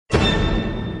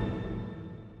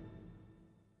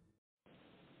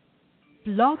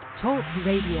Blog Talk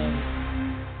Radio.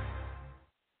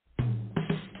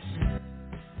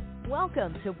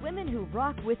 Welcome to Women Who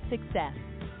Rock with Success,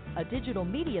 a digital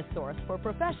media source for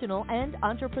professional and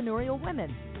entrepreneurial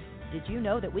women. Did you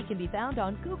know that we can be found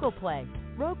on Google Play,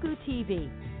 Roku TV,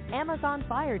 Amazon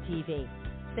Fire TV,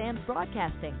 Sam's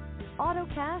Broadcasting,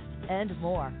 AutoCast, and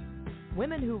more?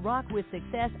 Women Who Rock with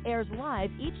Success airs live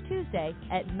each Tuesday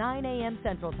at 9 a.m.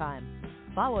 Central Time,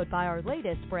 followed by our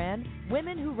latest brand,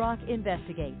 Women Who Rock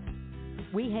Investigates.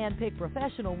 We handpick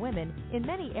professional women in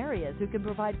many areas who can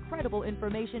provide credible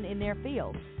information in their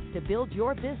field to build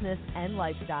your business and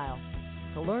lifestyle.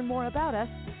 To learn more about us,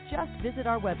 just visit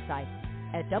our website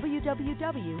at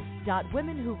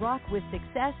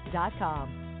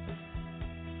www.womenwhorockwithsuccess.com.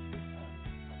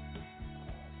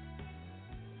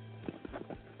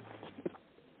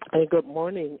 And good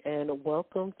morning, and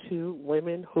welcome to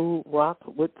Women Who Rock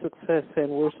with Success. And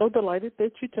we're so delighted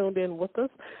that you tuned in with us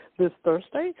this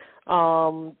Thursday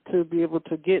to be able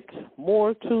to get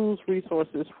more tools,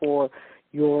 resources for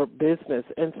your business.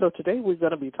 And so today we're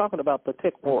going to be talking about the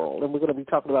tech world, and we're going to be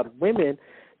talking about women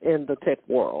in the tech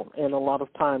world. And a lot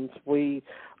of times we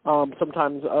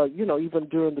sometimes, even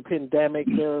during the pandemic,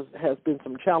 there has been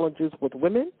some challenges with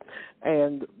women,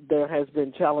 and there has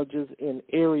been challenges in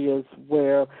areas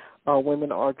where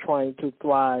women are trying to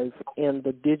thrive in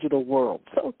the digital world.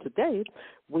 So today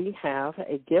we have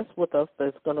a guest with us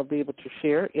that's going to be able to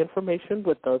share information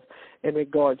with us in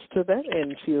regards to that,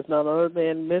 and she is none other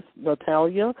than Miss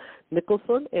Natalia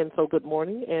Nicholson. And so good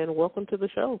morning and welcome to the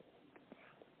show.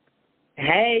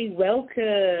 Hey,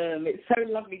 welcome. It's so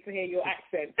lovely to hear your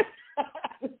accent.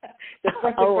 The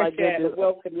fresh air,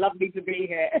 welcome. Lovely to be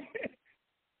here.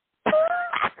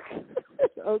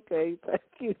 Okay, thank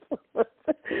you so much.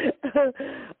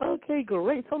 Okay,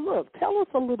 great. So look, tell us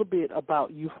a little bit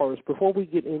about you first before we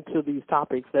get into these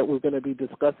topics that we're going to be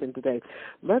discussing today.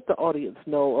 Let the audience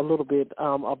know a little bit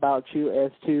about you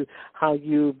as to how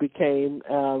you became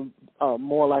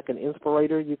more like an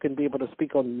inspirator. You can be able to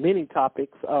speak on many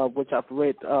topics, which I've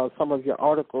read some of your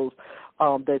articles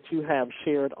that you have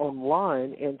shared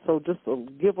online. And so just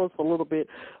give us a little bit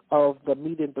of the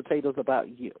meat and potatoes about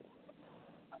you.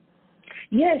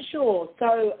 Yeah, sure.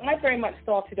 So I very much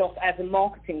started off as a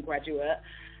marketing graduate,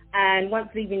 and once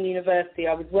leaving university,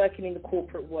 I was working in the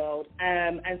corporate world,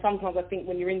 and sometimes I think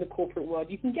when you're in the corporate world,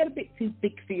 you can get a bit too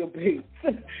big for your boots.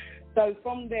 So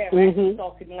from there, I actually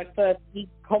started my first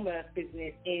e-commerce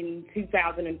business in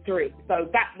 2003. So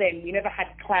back then, we never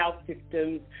had cloud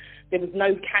systems. There was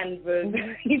no Canvas.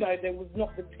 There was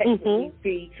not the tech that we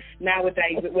see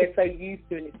nowadays that we're so used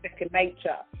to, and it's second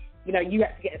nature. You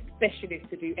had to get a specialist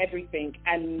to do everything,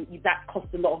 and that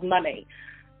cost a lot of money.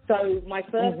 So my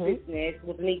first business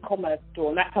was an e-commerce store,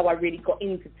 and that's how I really got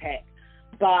into tech.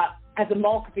 But as a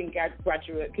marketing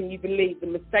graduate, can you believe the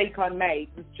mistake I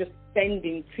made was just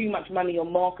spending too much money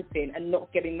on marketing and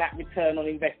not getting that return on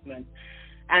investment?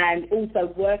 And also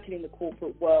working in the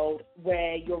corporate world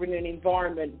where you're in an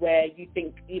environment where you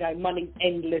think, money's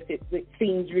endless, it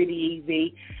seems really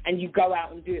easy, and you go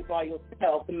out and do it by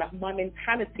yourself. And my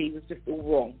mentality was just all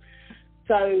wrong.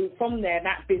 So from there,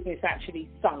 that business actually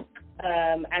sunk.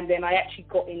 And then I actually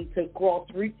got into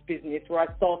grassroots business where I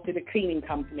started a cleaning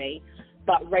company,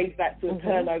 but raised that to a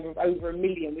turnover of over $1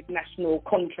 million with national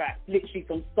contracts, literally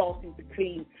from starting to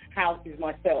clean houses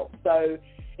myself. So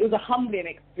it was a humbling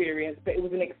experience, but it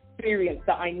was an experience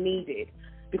that I needed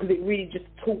because it really just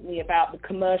taught me about the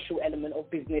commercial element of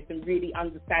business and really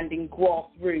understanding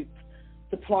grassroots,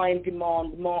 supply and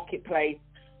demand, marketplace.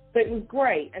 So it was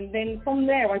great. And then from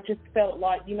there, I just felt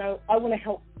like, I want to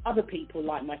help other people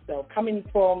like myself. Coming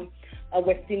from a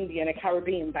West Indian, a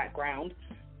Caribbean background,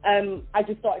 I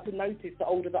just started to notice the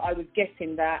older that I was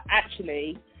getting that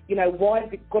actually, why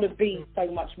has it got to be so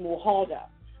much more harder?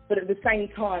 But at the same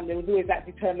time, there was always that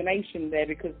determination there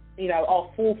because, our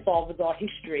forefathers, our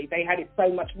history, they had it so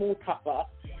much more tougher.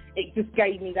 It just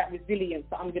gave me that resilience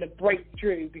that I'm going to break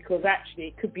through because actually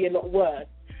it could be a lot worse.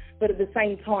 But at the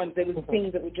same time, there was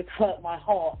things that would just hurt my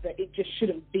heart that it just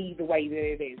shouldn't be the way that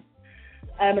it is.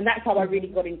 And that's how I really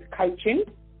got into coaching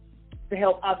to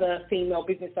help other female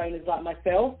business owners like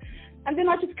myself. And then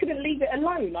I just couldn't leave it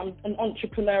alone. I'm an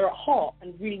entrepreneur at heart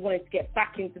and really wanted to get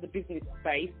back into the business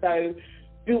space. So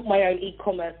built my own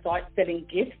e-commerce site selling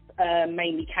gifts,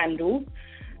 mainly candles.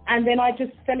 And then I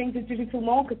just fell into digital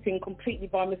marketing completely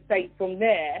by mistake from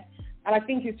there. And I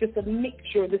think it's just a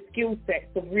mixture of the skill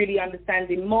sets of really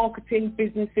understanding marketing,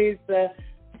 businesses,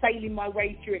 sailing my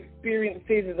way through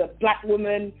experiences as a black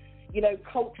woman,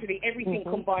 culturally, everything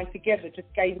combined together just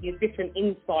gave me a different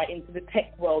insight into the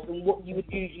tech world and what you would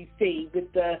usually see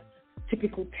with the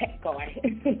typical tech guy.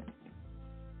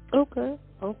 Okay.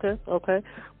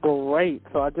 Great.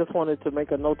 So I just wanted to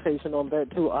make a notation on that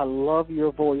too. I love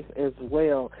your voice as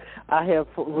well.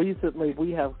 Recently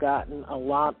we have gotten a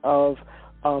lot of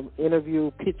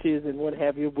interview pitches and what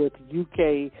have you with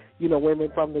UK, women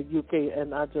from the UK,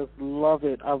 and I just love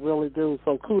it. I really do.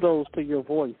 So kudos to your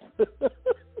voice.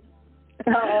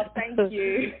 Oh, thank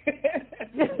you.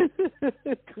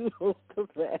 Kudos to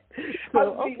that.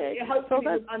 Hopefully it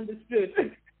was understood.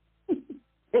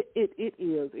 It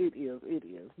is.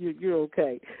 You're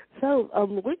okay. So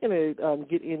we're gonna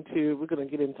get into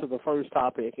the first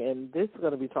topic, and this is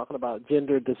going to be talking about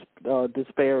gender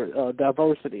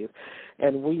diversity,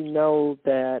 and we know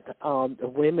that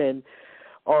women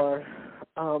are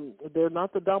they're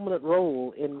not the dominant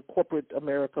role in corporate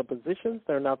America positions.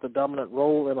 They're not the dominant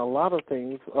role in a lot of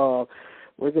things.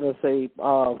 We're going to say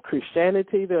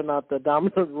Christianity. They're not the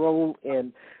dominant role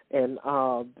in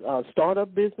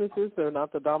startup businesses. They're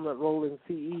not the dominant role in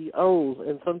CEOs.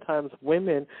 And sometimes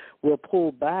women will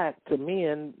pull back to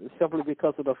men simply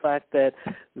because of the fact that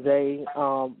they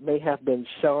may have been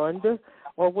shunned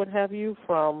or what have you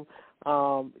from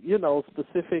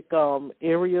specific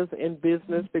areas in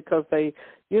business because they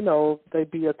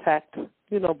be attacked,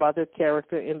 by their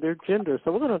character and their gender.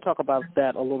 So we're going to talk about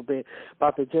that a little bit,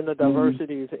 about the gender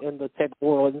diversities in the tech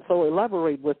world. And so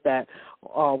elaborate with that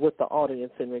with the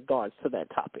audience in regards to that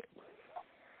topic.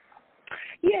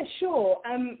 Yeah, sure.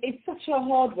 It's such a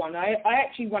hard one. I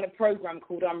actually run a program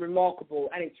called Unremarkable,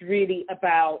 and it's really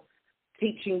about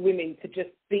teaching women to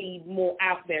just be more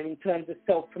out there in terms of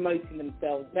self-promoting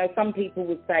themselves. Now, some people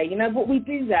would say, but we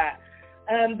do that.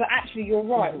 But actually, you're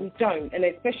right, we don't. And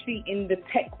especially in the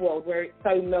tech world where it's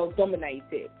so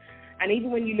male-dominated. And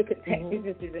even when you look at tech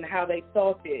businesses and how they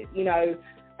started,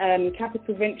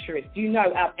 capital venturists,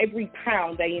 out of every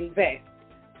pound they invest,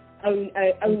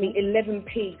 only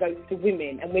 11p goes to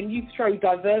women. And when you throw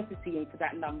diversity into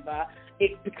that number,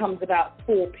 it becomes about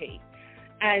 4p.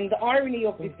 And the irony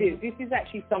of this is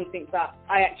actually something that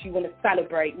I actually want to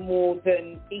celebrate more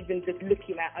than even just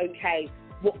looking at, okay,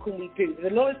 what can we do?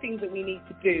 There's a lot of things that we need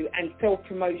to do, and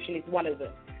self-promotion is one of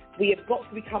them. We have got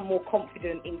to become more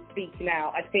confident in speaking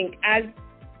out. I think as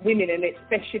women, and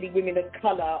especially women of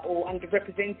colour or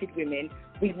underrepresented women,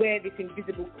 we wear this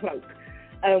invisible cloak.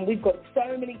 We've got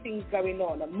so many things going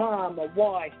on, a mum, a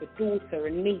wife, a daughter,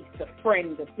 a niece, a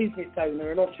friend, a business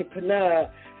owner, an entrepreneur,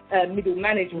 middle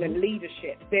management,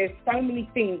 leadership. There's so many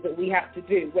things that we have to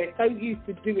do. We're so used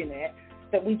to doing it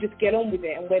that we just get on with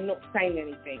it and we're not saying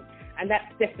anything. And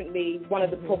that's definitely one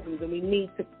of the problems, and we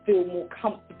need to feel more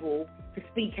comfortable to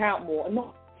speak out more and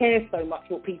not care so much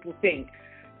what people think.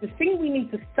 The thing we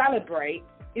need to celebrate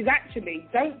is actually,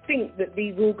 don't think that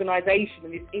these organisations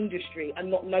and this industry are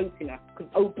not noting us,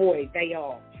 because, oh boy, they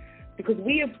are. Because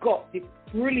we have got this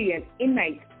brilliant,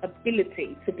 innate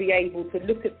ability to be able to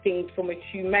look at things from a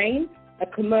humane, a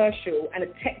commercial, and a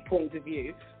tech point of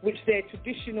view, which their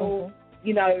traditional,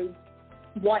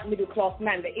 white middle-class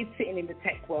man that is sitting in the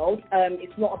tech world,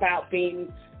 it's not about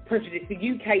being prejudiced. The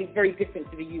UK is very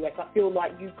different to the US. I feel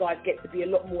like you guys get to be a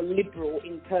lot more liberal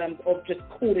in terms of just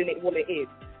calling it what it is.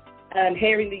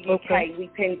 Here in the UK, we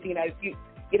tend to,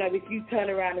 if you turn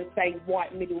around and say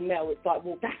white middle male, it's like,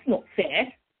 well, that's not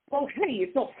fair. Well, hey,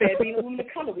 it's not fair being a woman of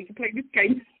colour. We can play this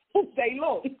game all day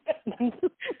long.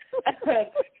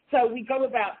 So we go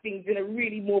about things in a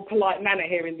really more polite manner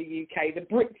here in the UK. The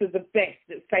Brits are the best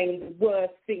at saying the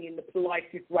worst thing in the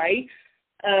politest way,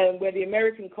 where the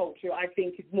American culture, I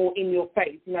think, is more in your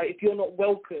face. If you're not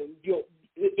welcome,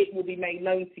 it will be made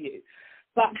known to you.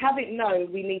 But have it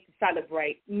known, we need to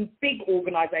celebrate big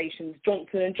organisations,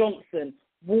 Johnson & Johnson,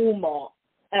 Walmart,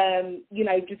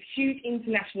 just huge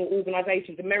international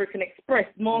organisations, American Express,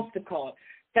 MasterCard.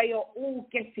 They are all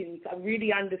getting to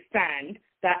really understand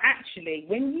that actually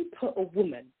when you put a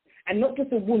woman, and not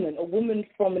just a woman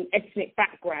from an ethnic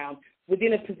background,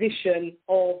 within a position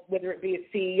of whether it be a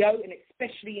CEO, and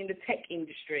especially in the tech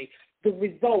industry, the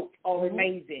results are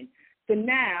amazing. So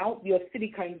now your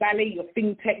Silicon Valley, your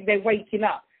fintech, they're waking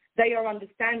up. They are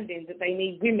understanding that they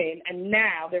need women, and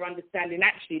now they're understanding,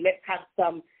 actually, let's have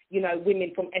some,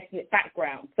 women from ethnic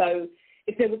backgrounds. So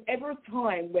if there was ever a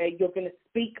time where you're going to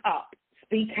speak up,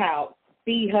 speak out,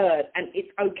 be heard, and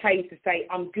it's okay to say,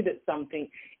 I'm good at something,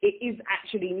 it is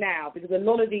actually now, because a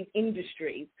lot of these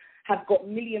industries have got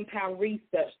million-pound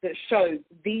research that shows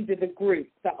these are the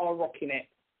groups that are rocking it.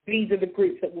 These are the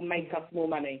groups that will make us more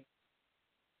money.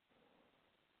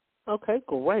 Okay,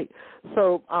 great.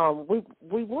 So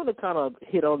we want to kind of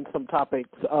hit on some topics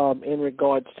in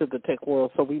regards to the tech world.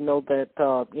 So we know that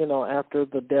after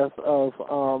the death of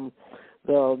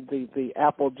the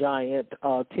Apple giant,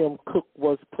 Tim Cook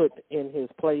was put in his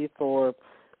place, or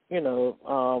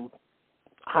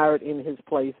hired in his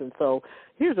place. And so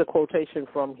here's a quotation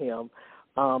from him,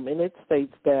 and it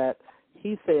states that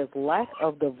he says, lack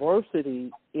of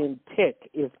diversity in tech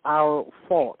is our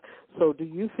fault. So do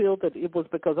you feel that it was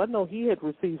because I know he had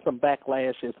received some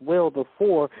backlash as well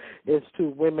before as to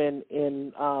women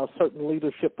in certain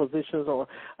leadership positions, or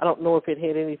I don't know if it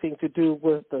had anything to do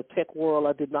with the tech world.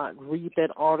 I did not read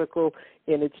that article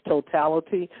in its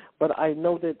totality, but I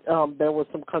know that there were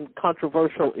some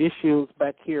controversial issues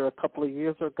back here a couple of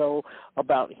years ago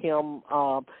about him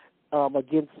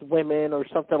against women or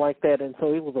something like that, and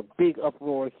so it was a big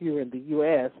uproar here in the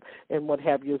U.S. and what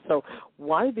have you. So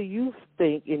why do you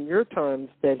think, in your terms,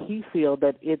 that he feel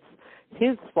that it's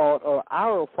his fault or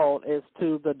our fault as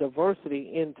to the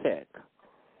diversity in tech?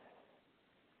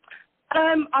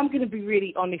 I'm going to be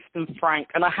really honest and frank,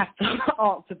 and I have to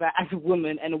answer that as a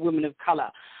woman and a woman of colour.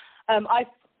 I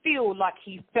feel like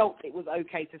he felt it was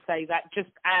okay to say that,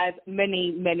 just as many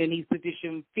men in his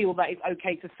position feel that it's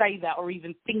okay to say that or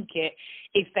even think it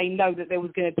if they know that there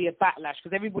was going to be a backlash,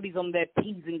 because everybody's on their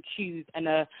P's and Q's and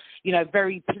are,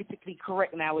 very politically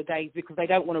correct nowadays because they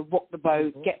don't want to rock the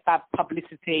boat, get bad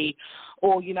publicity,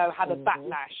 or, have a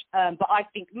backlash. But I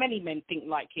think many men think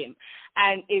like him,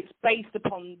 and it's based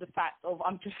upon the fact of,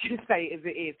 I'm just going to say it as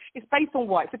it is, it's based on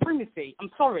white supremacy.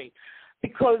 I'm sorry.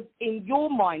 Because in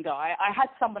your mind eye, I had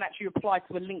someone actually reply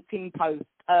to a LinkedIn post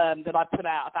that I put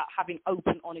out about having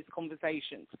open, honest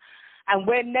conversations. And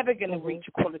we're never going to reach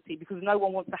equality because no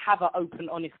one wants to have an open,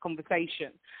 honest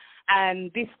conversation.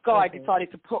 And this guy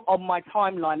decided to put on my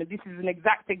timeline, and this is an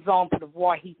exact example of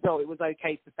why he felt it was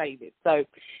okay to say this. So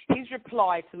his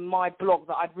reply to my blog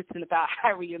that I'd written about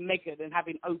Harry and Meghan and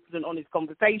having open and honest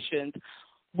conversations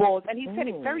was, and he said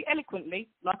it very eloquently,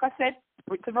 like I said,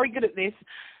 Brits are very good at this,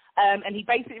 and he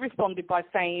basically responded by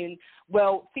saying,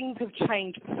 well, things have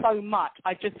changed so much,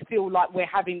 I just feel like we're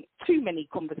having too many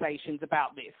conversations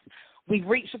about this. We've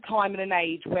reached a time and an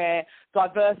age where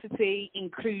diversity,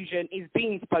 inclusion is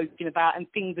being spoken about and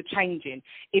things are changing.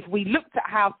 If we looked at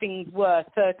how things were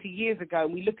 30 years ago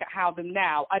and we look at how them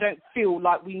now, I don't feel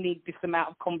like we need this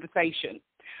amount of conversation.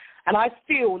 And I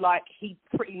feel like he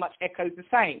pretty much echoes the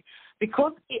same.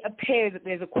 Because it appears that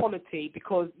there's equality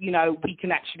because, we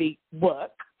can actually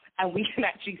work, and we can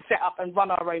actually set up and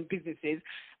run our own businesses.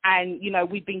 And,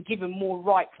 we've been given more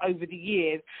rights over the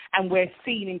years, and we're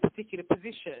seen in particular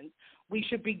positions. We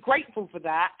should be grateful for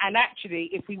that. And actually,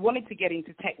 if we wanted to get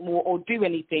into tech more or do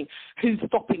anything, who's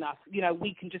stopping us?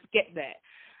 We can just get there.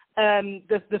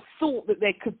 The thought that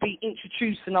there could be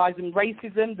institutionalizing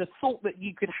racism, the thought that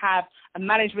you could have a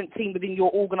management team within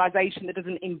your organization that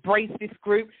doesn't embrace this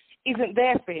group, isn't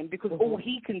there for him, because all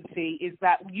he can see is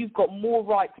that you've got more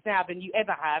rights now than you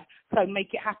ever have, so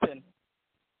make it happen.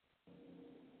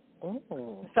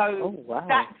 Wow.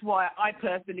 That's why I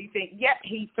personally think,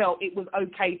 he felt it was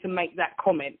okay to make that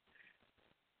comment.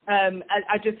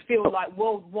 I just feel like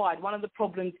worldwide, one of the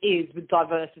problems is with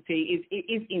diversity is it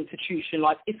is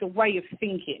institutionalized. It's a way of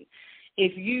thinking.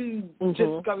 If you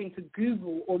just go into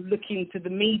Google or look into the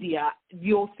media,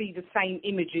 you'll see the same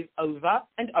images over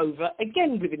and over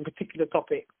again within particular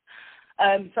topics.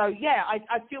 I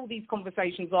feel these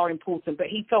conversations are important, but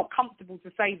he felt comfortable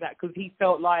to say that because he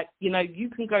felt like, you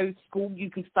can go to school, you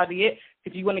can study it.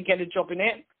 If you want to get a job in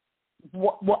it,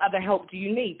 what other help do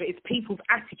you need? But it's people's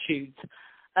attitudes,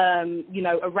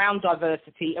 around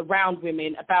diversity, around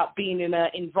women, about being in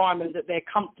an environment that they're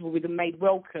comfortable with and made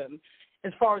welcome.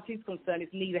 As far as he's concerned,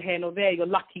 it's neither here nor there. You're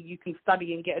lucky you can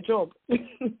study and get a job.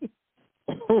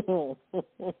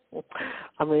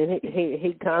 I mean,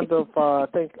 he kind of, I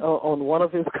think on one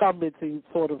of his comments, he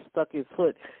sort of stuck his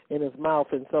foot in his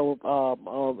mouth. And so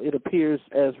it appears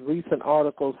as recent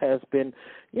articles has been,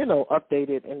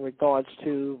 updated in regards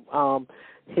to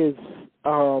his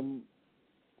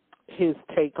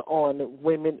take on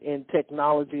women in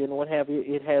technology and what have you.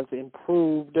 It has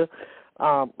improved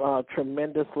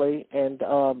tremendously, and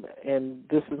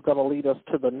this is going to lead us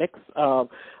to the next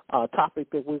topic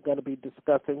that we're going to be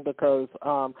discussing, because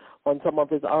on some of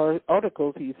his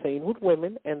articles he's saying with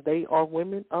women, and they are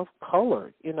women of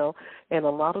color, and a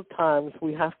lot of times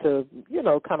we have to,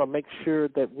 kind of make sure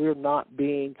that we're not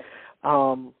being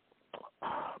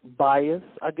biased,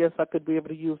 I guess I could be able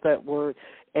to use that word,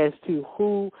 as to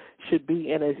who should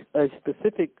be in a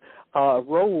specific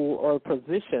role or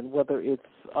position, whether it's,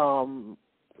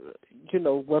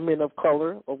 women of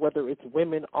color or whether it's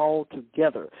women all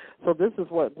together. So this is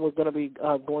what we're going to be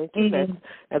going to next.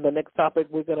 And the next topic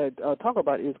we're going to talk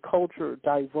about is culture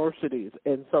diversities.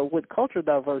 And so with culture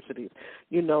diversities,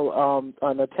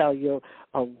 Natalia,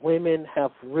 women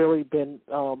have really been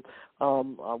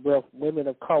women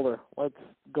of color. Let's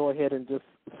go ahead and just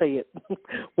say it.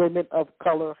 Women of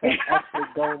color have actually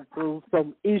gone through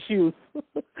some issues.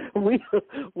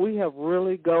 we have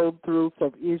really gone through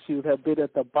some issues, have been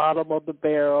at the bottom of the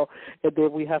barrel, and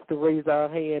then we have to raise our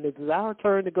hand. It's our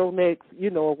turn to go next,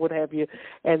 or what have you.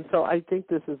 And so I think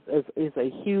this is a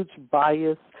huge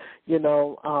bias, in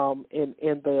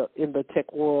the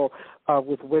tech world,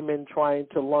 with women trying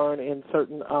to learn in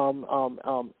certain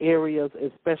areas,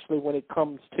 especially when it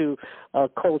comes to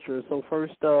culture. So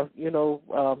first,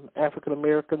 African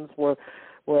Americans were,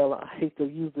 well, I hate to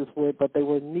use this word, but they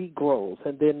were Negroes,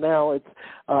 and then now it's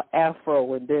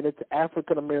Afro, and then it's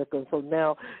African American. So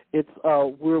now it's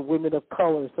we're women of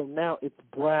color. So now it's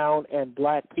brown and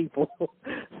black people.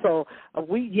 So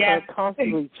we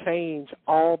constantly change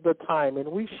all the time,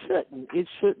 and we shouldn't. It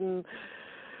shouldn't.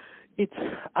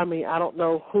 I don't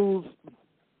know who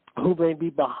may be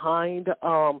behind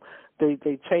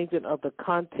the changing of the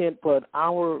content, but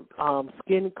our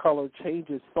skin color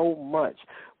changes so much,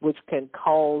 which can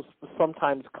cause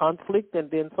sometimes conflict,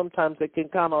 and then sometimes it can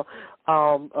kind of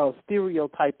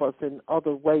stereotype us in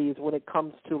other ways when it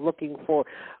comes to looking for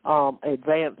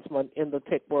advancement in the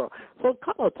tech world. So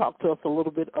kind of talk to us a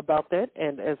little bit about that,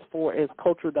 and as far as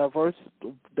cultural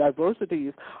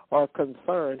diversities are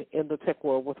concerned in the tech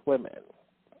world with women.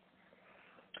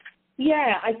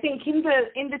 Yeah, I think in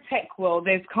the tech world,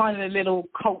 there's kind of a little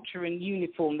culture and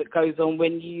uniform that goes on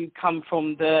when you come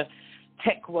from the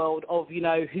tech world of,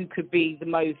 who could be the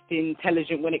most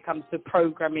intelligent when it comes to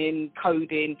programming,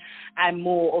 coding, and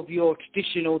more of your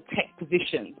traditional tech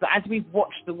positions. But as we've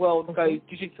watched the world go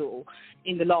digital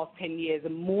in the last 10 years,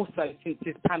 and more so since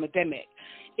this pandemic,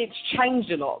 it's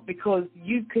changed a lot, because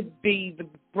you could be the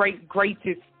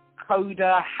greatest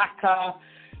coder, hacker,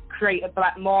 create a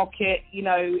black market,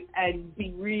 and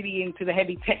be really into the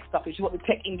heavy tech stuff, which is what the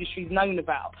tech industry is known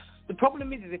about. The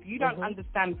problem is if you don't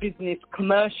understand business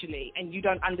commercially and you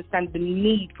don't understand the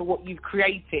need for what you've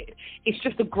created, it's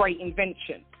just a great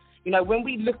invention. When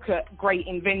we look at great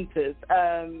inventors,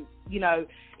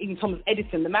 even Thomas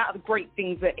Edison, the amount of great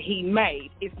things that he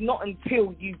made, it's not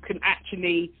until you can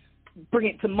actually bring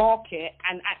it to market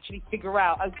and actually figure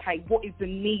out, okay, what is the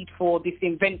need for this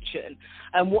invention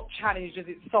and what challenge does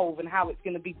it solve and how it's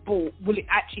going to be bought? Will it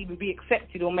actually even be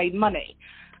accepted or made money?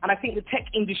 And I think the tech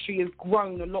industry has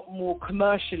grown a lot more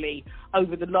commercially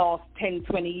over the last 10,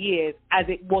 20 years as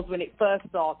it was when it first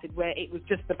started, where it was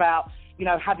just about,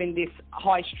 having this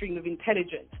high stream of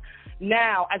intelligence.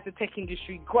 Now, as the tech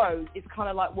industry grows, it's kind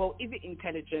of like, well, is it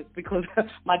intelligence? Because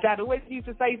my dad always used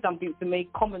to say something to me,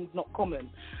 common's not common.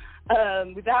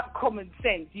 Without common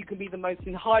sense, you can be the most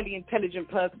highly intelligent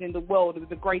person in the world with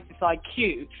the greatest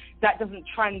IQ. That doesn't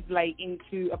translate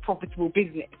into a profitable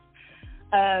business.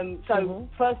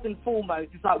 First and foremost,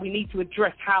 it's like we need to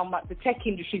address how much the tech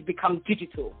industry has become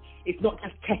digital. It's not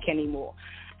just tech anymore.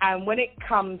 And when it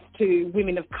comes to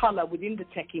women of color within the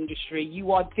tech industry,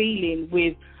 you are dealing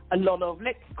with a lot of,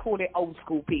 let's call it old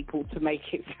school people to make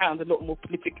it sound a lot more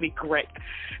politically correct,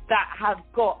 that have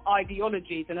got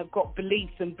ideologies and have got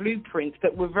beliefs and blueprints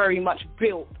that were very much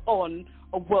built on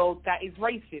a world that is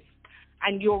racist.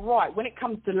 And you're right, when it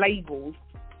comes to labels,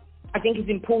 I think it's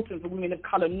important for women of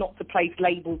color not to place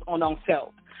labels on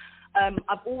ourselves.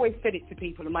 I've always said it to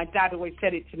people, and my dad always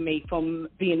said it to me from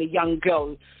being a young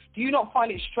girl. Do you not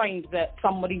find it strange that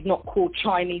somebody's not called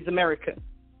Chinese American?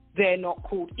 They're not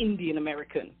called Indian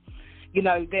American.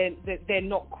 They're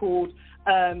not called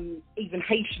even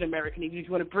Haitian American, even if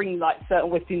you want to bring like certain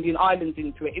West Indian islands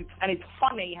into it. It's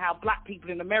funny how black people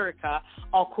in America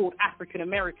are called African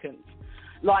Americans.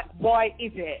 Like, why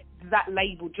is it that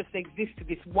label just exists to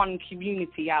this one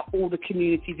community out of all the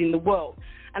communities in the world?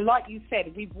 And like you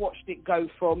said, we've watched it go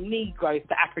from Negroes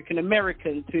to African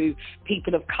American to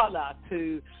people of colour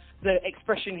to the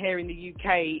expression here in the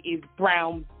UK is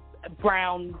brown,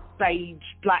 beige,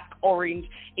 black, orange.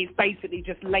 It's basically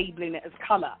just labeling it as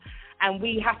colour. And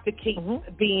we have to keep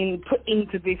being put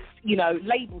into this,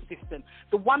 label system.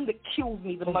 The one that kills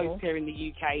me the most here in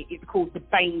the UK is called the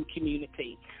BAME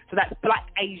community. So that's Black,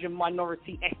 Asian,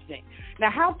 Minority, Ethnic. Now,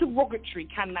 how derogatory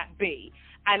can that be?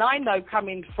 And I know,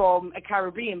 coming from a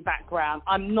Caribbean background,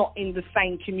 I'm not in the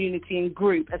same community and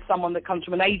group as someone that comes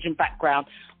from an Asian background.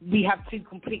 We have two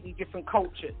completely different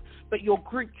cultures, but you're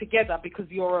grouped together because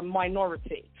you're a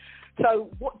minority. So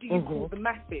what do you call the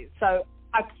masses? So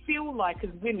I feel like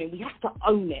as women, we have to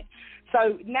own it.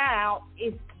 So now,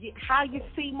 if how you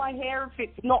see my hair, if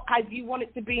it's not as you want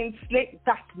it to be and slick,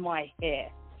 that's my hair.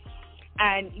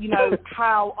 And,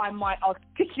 how I might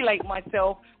articulate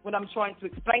myself when I'm trying to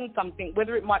explain something,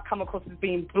 whether it might come across as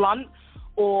being blunt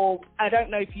or I don't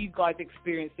know if you guys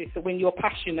experience this, that when you're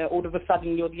passionate, all of a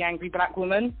sudden you're the angry black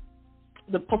woman.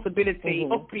 The possibility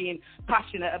of being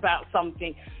passionate about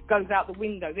something goes out the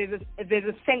window. There's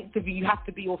a sense of you have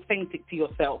to be authentic to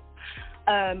yourself,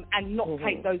 and not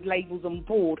take those labels on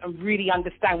board, and really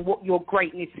understand what your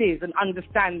greatness is, and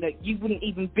understand that you wouldn't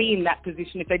even be in that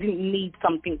position if they didn't need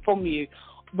something from you,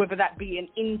 whether that be an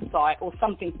insight or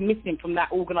something's missing from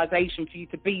that organisation for you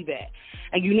to be there.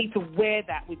 And you need to wear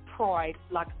that with pride,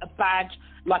 like a badge,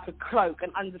 like a cloak,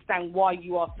 and understand why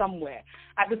you are somewhere.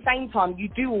 At the same time, you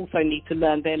do also need to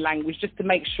learn their language just to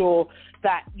make sure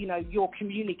that, you know, you're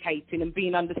communicating and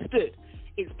being understood.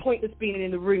 It's pointless being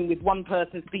in the room with one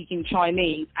person speaking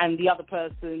Chinese and the other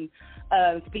person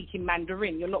speaking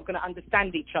Mandarin. You're not going to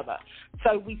understand each other.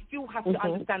 So we still have to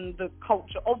understand the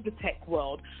culture of the tech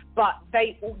world, but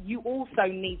you also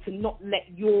need to not let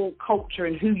your culture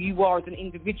and who you are as an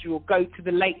individual go to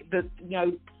the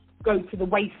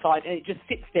wayside, and it just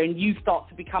sits there and you start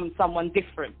to become someone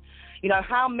different. You know,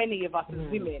 how many of us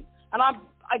as women, and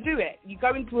I do it. You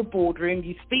go into a boardroom,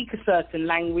 you speak a certain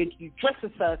language, you dress a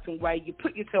certain way, you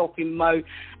put yourself in mode,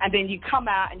 and then you come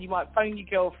out and you might phone your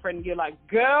girlfriend, you're like,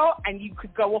 girl, and you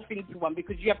could go off into one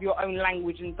because you have your own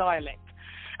language and dialect.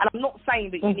 And I'm not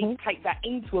saying that you need to take that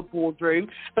into a boardroom,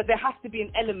 but there has to be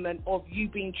an element of you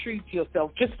being true to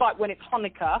yourself. Just like when it's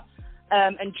Hanukkah,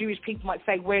 and Jewish people might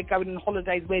say, we're going on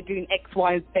holidays, we're doing X,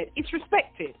 Y, and Z. It's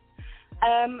respected.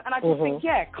 And I just think,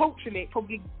 culturally, it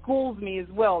probably galls me as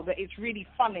well that it's really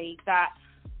funny that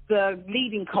the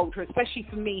leading culture, especially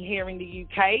for me here in the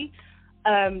UK,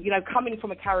 you know, coming from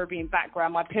a Caribbean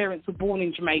background, my parents were born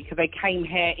in Jamaica. They came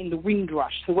here in the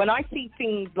Windrush. So when I see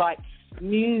things like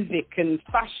music and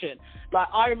fashion, like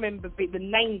I remember the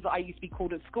names that I used to be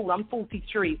called at school. I'm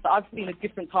 43, so I've seen a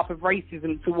different type of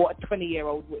racism to what a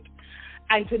 20-year-old would.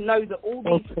 And to know that all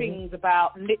these things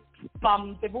about lips,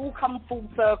 bums, they've all come full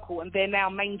circle and they're now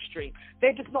mainstream.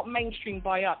 They're just not mainstream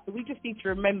by us. So we just need to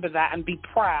remember that and be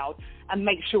proud and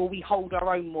make sure we hold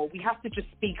our own more. We have to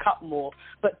just speak up more,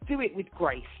 but do it with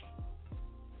grace.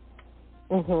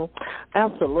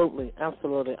 Absolutely,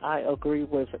 absolutely. I agree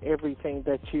with everything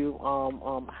that you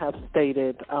have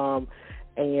stated, and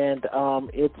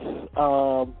it's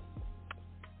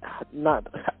not.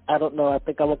 I don't know. I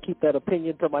think I will keep that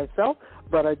opinion to myself,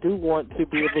 but I do want to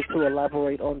be able to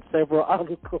elaborate on several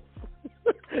articles.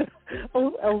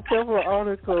 on several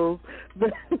articles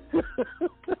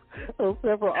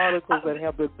that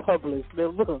have been published. Now,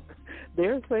 look,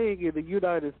 they're saying in the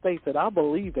United States, and I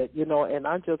believe it, you know, and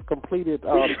I just completed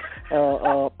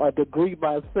a degree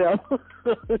myself.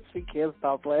 She can't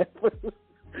stop laughing.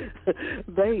 And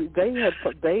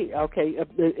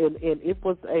it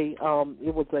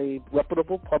was a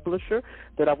reputable publisher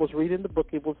that I was reading the book.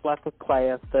 It was like a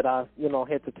class that I, you know,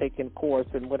 had to take in course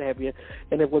and what have you,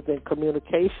 and it was in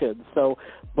communication. So,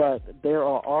 but there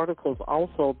are articles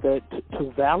also that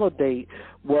to validate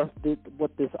what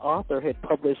this author had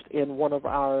published in one of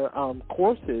our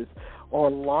courses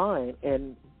online,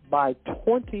 and by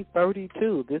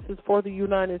 2032, this is for the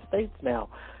United States now.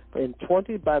 By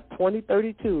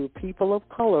 2032, people of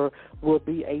color will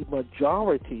be a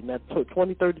majority. Now,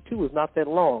 2032 is not that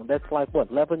long. That's like,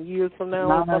 11 years from now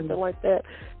or something like that?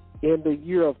 In the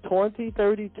year of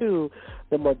 2032,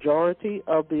 the majority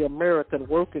of the American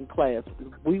working class,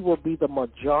 we will be the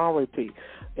majority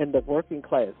in the working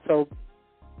class. So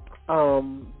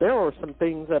there are some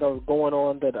things that are going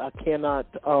on that I cannot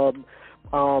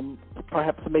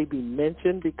perhaps maybe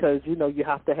mention, because, you know, you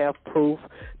have to have proof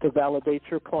to validate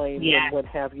your claim and what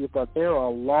have you. But there are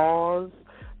laws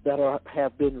that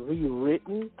have been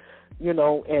rewritten, you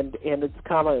know, and it's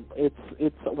kind of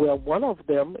it's one of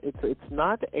them. It's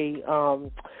not a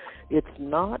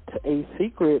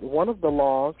secret. One of the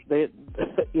laws that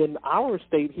in our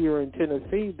state here in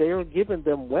Tennessee, they are giving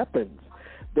them weapons.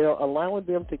 They're allowing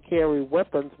them to carry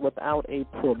weapons without a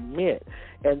permit.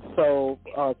 And so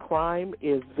crime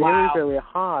is very, very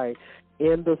high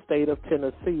in the state of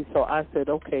Tennessee. So I said,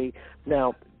 okay,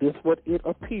 now this is what it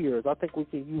appears. I think we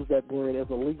can use that word as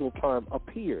a legal term,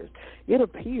 appears. It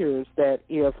appears that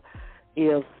if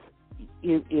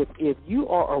you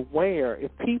are aware,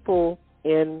 if people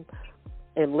in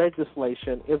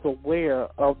legislation is aware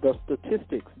of the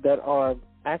statistics that are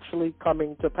actually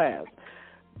coming to pass,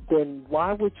 then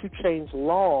why would you change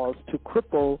laws to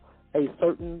cripple a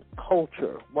certain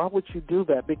culture? Why would you do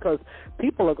that? Because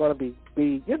people are going to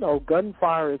be you know,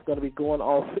 gunfire is going to be going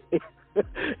off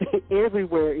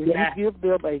everywhere if you give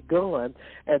them a gun.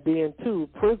 And then, too,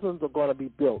 prisons are going to be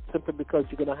built simply because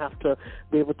you're going to have to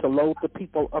be able to load the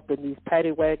people up in these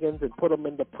paddy wagons and put them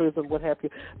in the prison, what have you.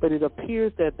 But it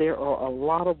appears that there are a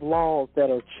lot of laws that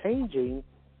are changing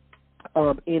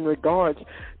in regards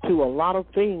to a lot of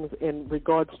things in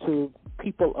regards to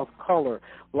people of color.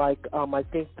 Like I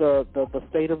think the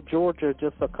state of Georgia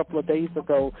just a couple of days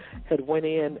ago had went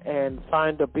in and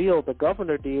signed a bill, the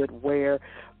governor did, where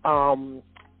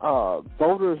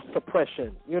voter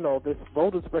suppression, this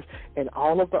voter suppression, and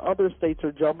all of the other states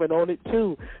are jumping on it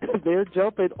too. They're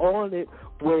jumping on it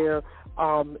where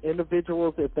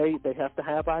individuals, if they have to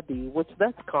have ID, which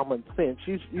that's common sense.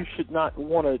 You should not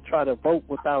want to try to vote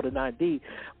without an ID,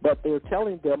 but they're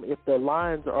telling them if the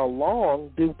lines are long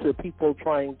due to people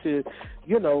trying to,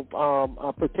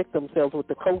 protect themselves with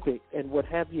the COVID and what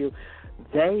have you,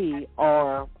 they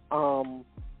are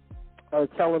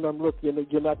telling them, look,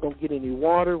 you're not going to get any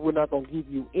water. We're not going to give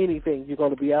you anything. You're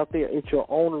going to be out there at your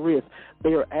own risk.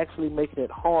 They are actually making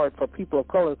it hard for people of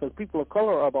color because people of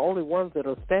color are the only ones that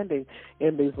are standing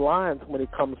in these lines when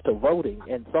it comes to voting.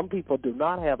 And some people do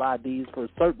not have IDs for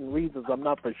certain reasons. I'm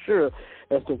not for sure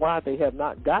as to why they have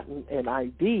not gotten an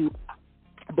ID.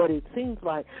 But it seems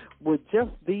like with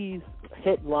just these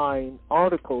headline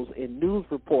articles and news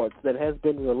reports that has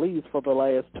been released for the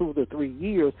last 2 to 3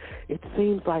 years, it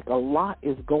seems like a lot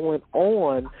is going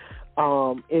on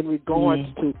in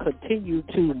regards to continue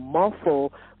to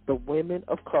muffle the women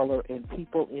of color and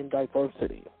people in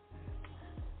diversity.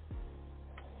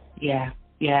 Yeah.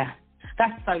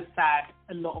 That's so sad,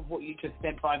 a lot of what you just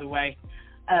said, by the way.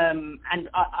 And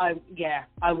I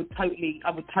would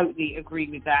totally agree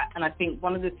with that. And I think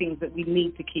one of the things that we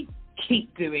need to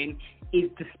keep doing is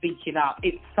to speak it up.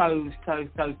 It's so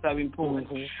important.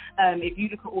 Mm-hmm. If you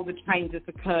look at all the change that's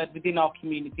occurred within our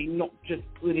community, not just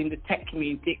within the tech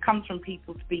community, it comes from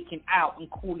people speaking out and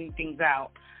calling things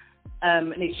out.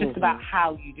 And it's just about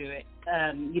how you do it.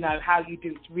 How you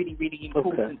do it's really, really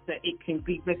important that it can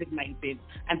be resonated.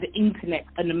 And the internet's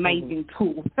an amazing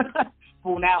tool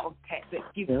born out of tech that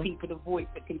gives people a voice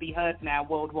that can be heard now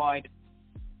worldwide.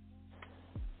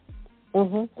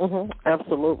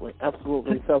 Absolutely.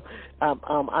 So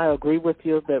I agree with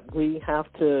you that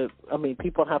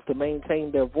people have to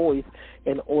maintain their voice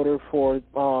in order for,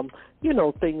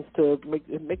 things to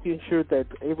making sure that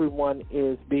everyone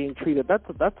is being treated. That's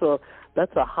a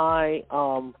high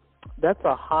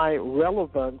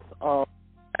relevance of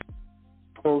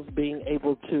being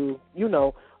able to,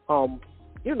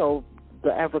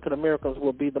 the African Americans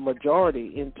will be the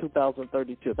majority in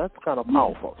 2032. That's kind of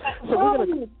powerful. So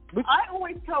I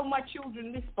always tell my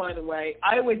children this, by the way.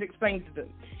 I always explain to them,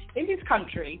 in this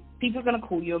country, people are going to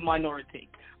call you a minority.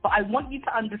 But I want you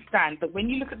to understand that when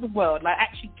you look at the world, I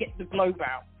actually get the globe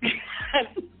out.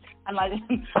 and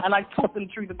I talk them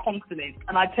through the continent.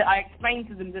 And I explain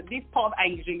to them that this part of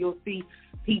Asia, you'll see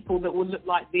people that will look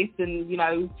like this. And,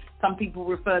 some people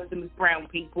refer to them as brown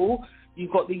people.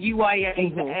 You've got the UAE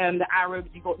and the Arabs,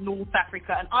 you've got North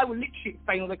Africa, and I will literally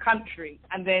explain all the country,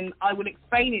 and then I will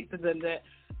explain it to them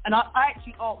and I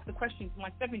actually asked the question to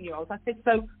my 7-year-olds. I said,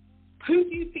 so who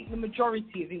do you think the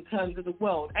majority is in terms of the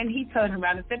world? And he turned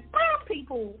around and said, brown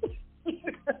people.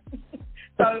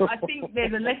 So I think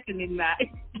there's a lesson in that,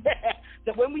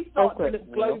 that when we start to look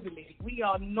globally, we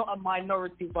are not a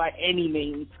minority by any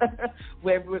means.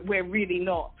 We're really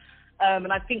not.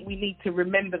 And I think we need to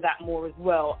remember that more as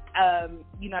well.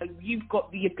 You've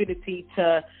got the ability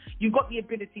to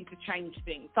change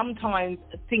things. Sometimes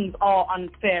things are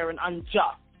unfair and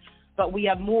unjust, but we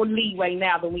have more leeway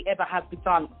now than we ever have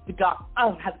gotten.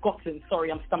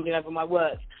 Sorry, I'm stumbling over my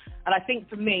words. And I think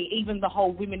for me, even the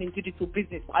whole Women in Digital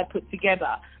business I put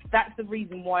together, that's the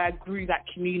reason why I grew that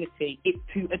community. It's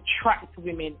to attract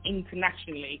women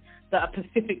internationally that are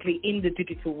specifically in the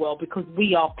digital world, because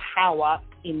we are power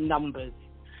in numbers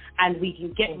and we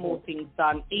can get more things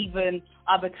done. Even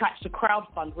I've attached a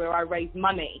crowdfund where I raise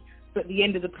money, so at the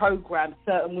end of the program,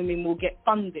 certain women will get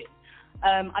funded.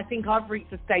 I think I've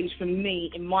reached a stage for me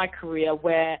in my career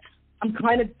where I'm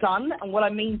kind of done. And what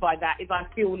I mean by that is I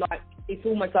feel like it's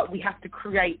almost like we have to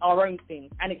create our own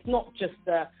thing. And it's not just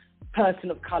the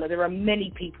person of colour. There are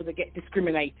many people that get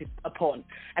discriminated upon.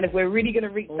 And if we're really going to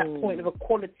reach that point of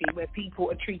equality where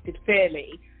people are treated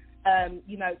fairly,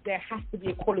 there has to be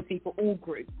equality for all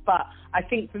groups. But I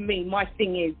think for me, my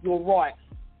thing is, you're right.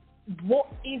 What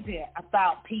is it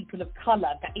about people of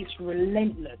colour that is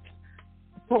relentless?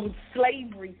 From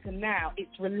slavery to now,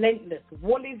 it's relentless.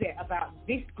 What is it about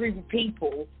this group of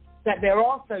people that there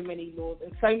are so many laws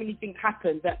and so many things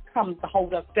happen that come to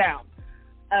hold us down?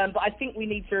 But I think we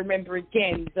need to remember,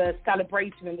 again, the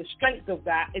celebration and the strength of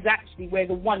that is actually we're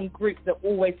the one group that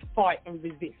always fight and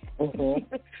resist.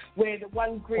 Mm-hmm. We're the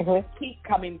one group that keep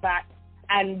coming back,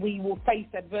 and we will face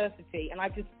adversity. And I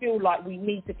just feel like we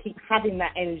need to keep having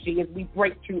that energy as we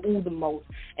break through all the molds,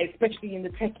 especially in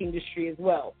the tech industry as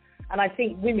well. And I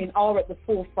think women are at the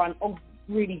forefront of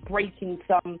really breaking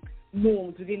some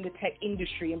norms within the tech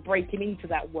industry and breaking into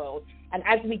that world. And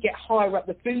as we get higher up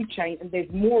the food chain, and there's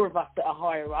more of us that are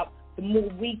higher up, the more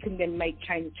we can then make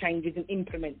changes and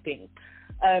implement things.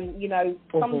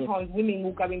 Sometimes women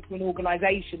will go into an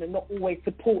organisation and not always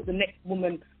support the next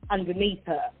woman underneath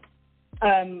her.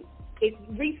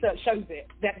 Research shows it.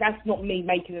 That's not me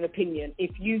making an opinion.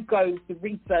 If you go to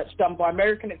research done by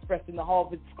American Express in the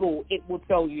Harvard School, it will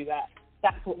tell you that.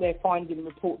 That's what they're finding in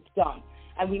reports done.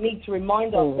 And we need to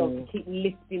remind ourselves to keep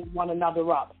lifting one another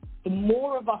up. The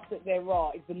more of us that there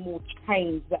are is the more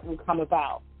change that will come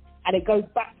about. And it goes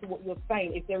back to what you're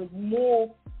saying. If there is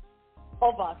more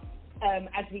of us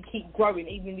as we keep growing,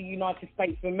 even in the United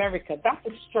States of America, that's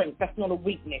a strength. That's not a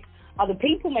weakness. Other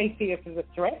people may see us as a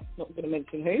threat, not going to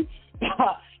mention who,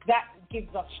 but that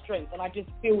gives us strength. And I just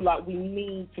feel like we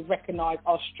need to recognise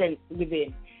our strengths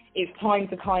within. It's time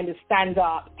to kind of stand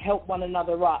up, help one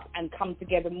another up, and come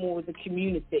together more as a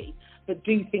community, but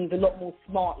do things a lot more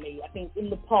smartly. I think in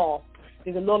the past,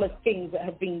 there's a lot of things that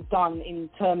have been done in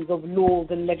terms of laws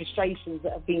and legislations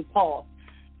that have been passed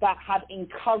that have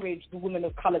encouraged the women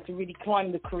of colour to really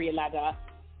climb the career ladder,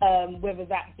 whether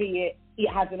that be it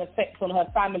has an effect on her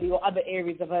family or other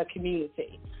areas of her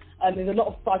community. There's a lot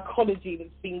of psychology that's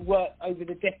been worked over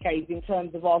the decades in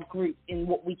terms of our group in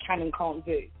what we can and can't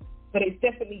do. But it's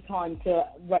definitely time to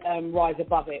rise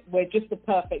above it. We're just the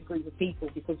perfect group of people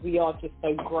because we are just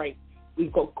so great.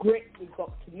 We've got grit, we've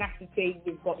got tenacity,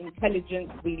 we've got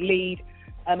intelligence, we lead.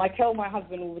 I tell my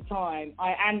husband all the time,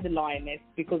 I am the lioness,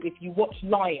 because if you watch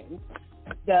Lions,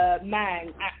 the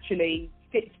man actually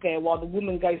sits there while the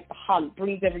woman goes to hunt,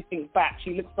 brings everything back,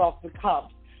 she looks after the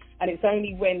cubs. And it's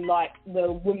only when,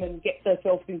 the woman gets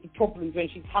herself into problems when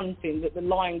she's hunting that the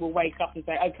lion will wake up and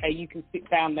say, okay, you can sit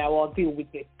down now, I'll deal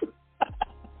with this.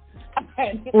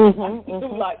 And I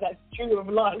feel like that's true of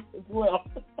life as well.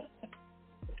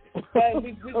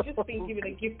 We've just been given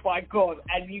a gift by God,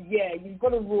 and you've got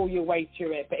to roar your way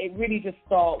through it. But it really just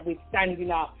starts with standing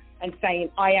up and saying,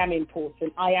 I am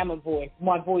important, I am a voice.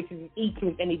 My voice is as equal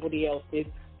as anybody else's.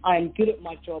 I am good at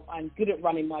my job, I'm good at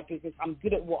running my business, I'm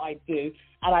good at what I do,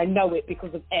 and I know it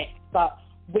because of X. But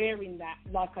wearing that,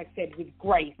 like I said, with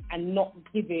grace, and not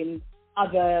giving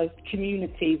other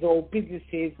communities or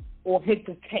businesses or heads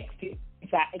of tech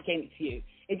that against you.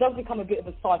 It does become a bit of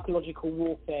a psychological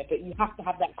warfare, but you have to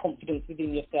have that confidence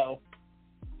within yourself.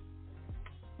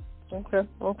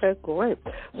 Okay, great.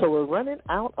 So we're running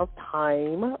out of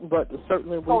time, but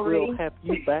certainly we will have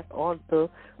you back on the...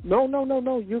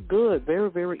 No, you're good.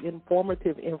 Very, very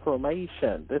informative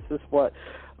information. This is what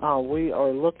we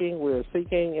are we're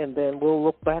seeking, and then we'll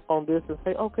look back on this and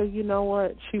say, okay, you know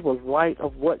what? She was right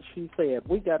of what she said.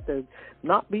 We got to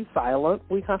not be silent.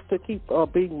 We have to keep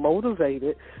being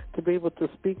motivated to be able to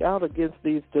speak out against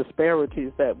these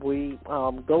disparities that we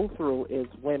go through as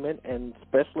women, and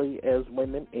especially as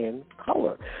women in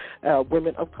color,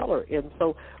 women of color. And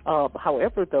so,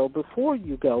 however, though, before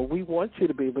you go, we want you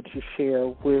to be able to share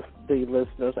with the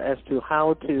listeners as to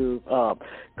how to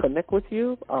connect with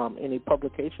you, any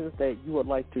publications that you would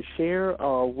like to share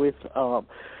with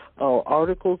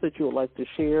articles that you would like to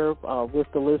share with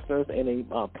the listeners, any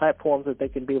platforms that they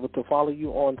can be able to follow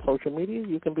you on social media.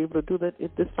 You can be able to do that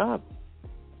at this time.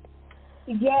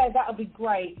 Yeah, that would be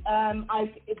great.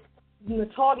 It's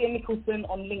Natalia Nicholson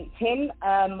on LinkedIn.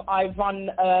 I run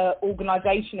an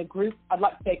organisation, a group, I'd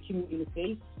like to say a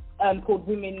community, called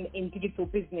Women in Digital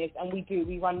Business, and we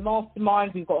run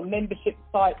masterminds. We've got a membership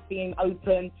site being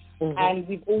open, and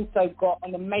we've also got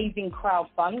an amazing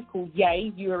crowdfund called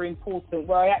Yay, You Are Important,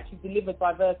 where I actually deliver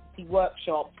diversity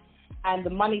workshops, and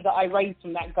the money that I raise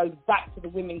from that goes back to the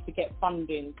women to get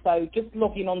funding. So just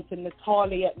logging on to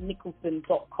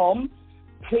natalianicholson.com.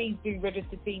 Please do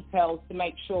register details to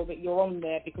make sure that you're on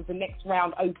there, because the next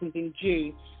round opens in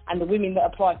June, and the women that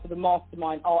apply for the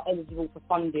mastermind are eligible for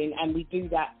funding, and we do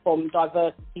that from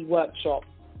diversity workshops.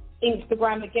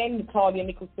 Instagram again,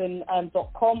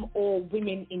 natalianicholson.com, or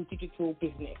Women in Digital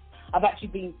Business. I've actually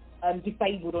been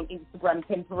disabled on Instagram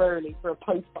temporarily for a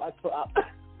post that I put up.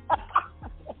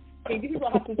 See, this is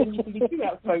what happens when you can be too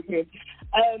outspoken.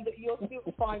 But you'll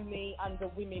still find me under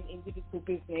Women in Digital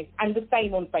Business, and the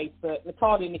same on Facebook,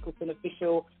 Natalia Nicholson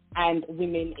Official and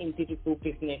Women in Digital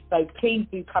Business. So please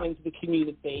do come into the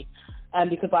community.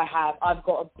 because I've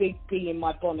got a big bee in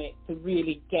my bonnet to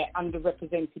really get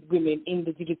underrepresented women in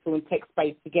the digital and tech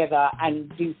space together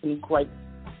and do some great.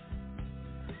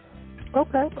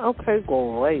 Okay,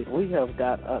 great. We have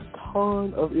got a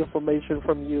ton of information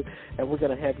from you, and we're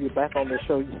going to have you back on the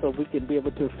show so we can be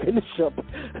able to finish up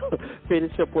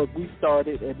what we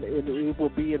started, and it will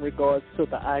be in regards to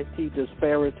the IT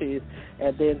disparities,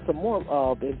 and then some more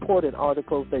important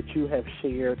articles that you have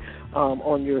shared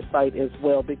on your site as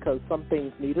well, because some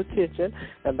things need attention,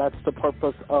 and that's the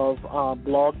purpose of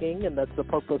blogging, and that's the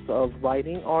purpose of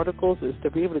writing articles, is to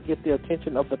be able to get the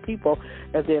attention of the people,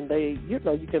 and then you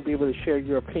can be able to share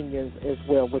your opinions as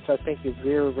well, which I think is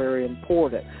very, very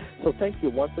important. So thank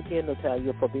you once again,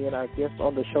 Natalia, for being our guest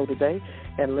on the show today.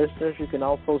 And listeners, you can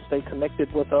also stay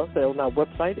connected with us on our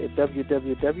website at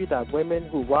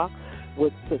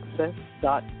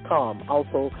www.womenwhowrockwithsuccess.com.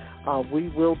 Also, we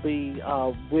will be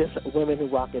with Women Who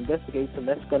Rock Investigates, and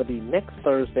that's going to be next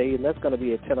Thursday, and that's going to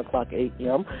be at 10 o'clock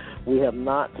a.m. We have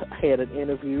not had an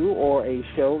interview or a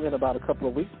show in about a couple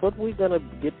of weeks, but we're going to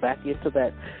get back into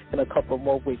that in a couple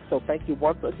more weeks. So thank you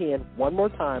once again, one more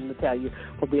time, Natalia,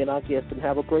 for being our guest, and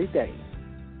have a great day.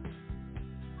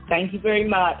 Thank you very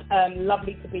much.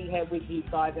 Lovely to be here with you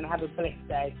guys, and have a blessed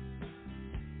day.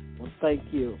 Well, thank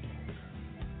you.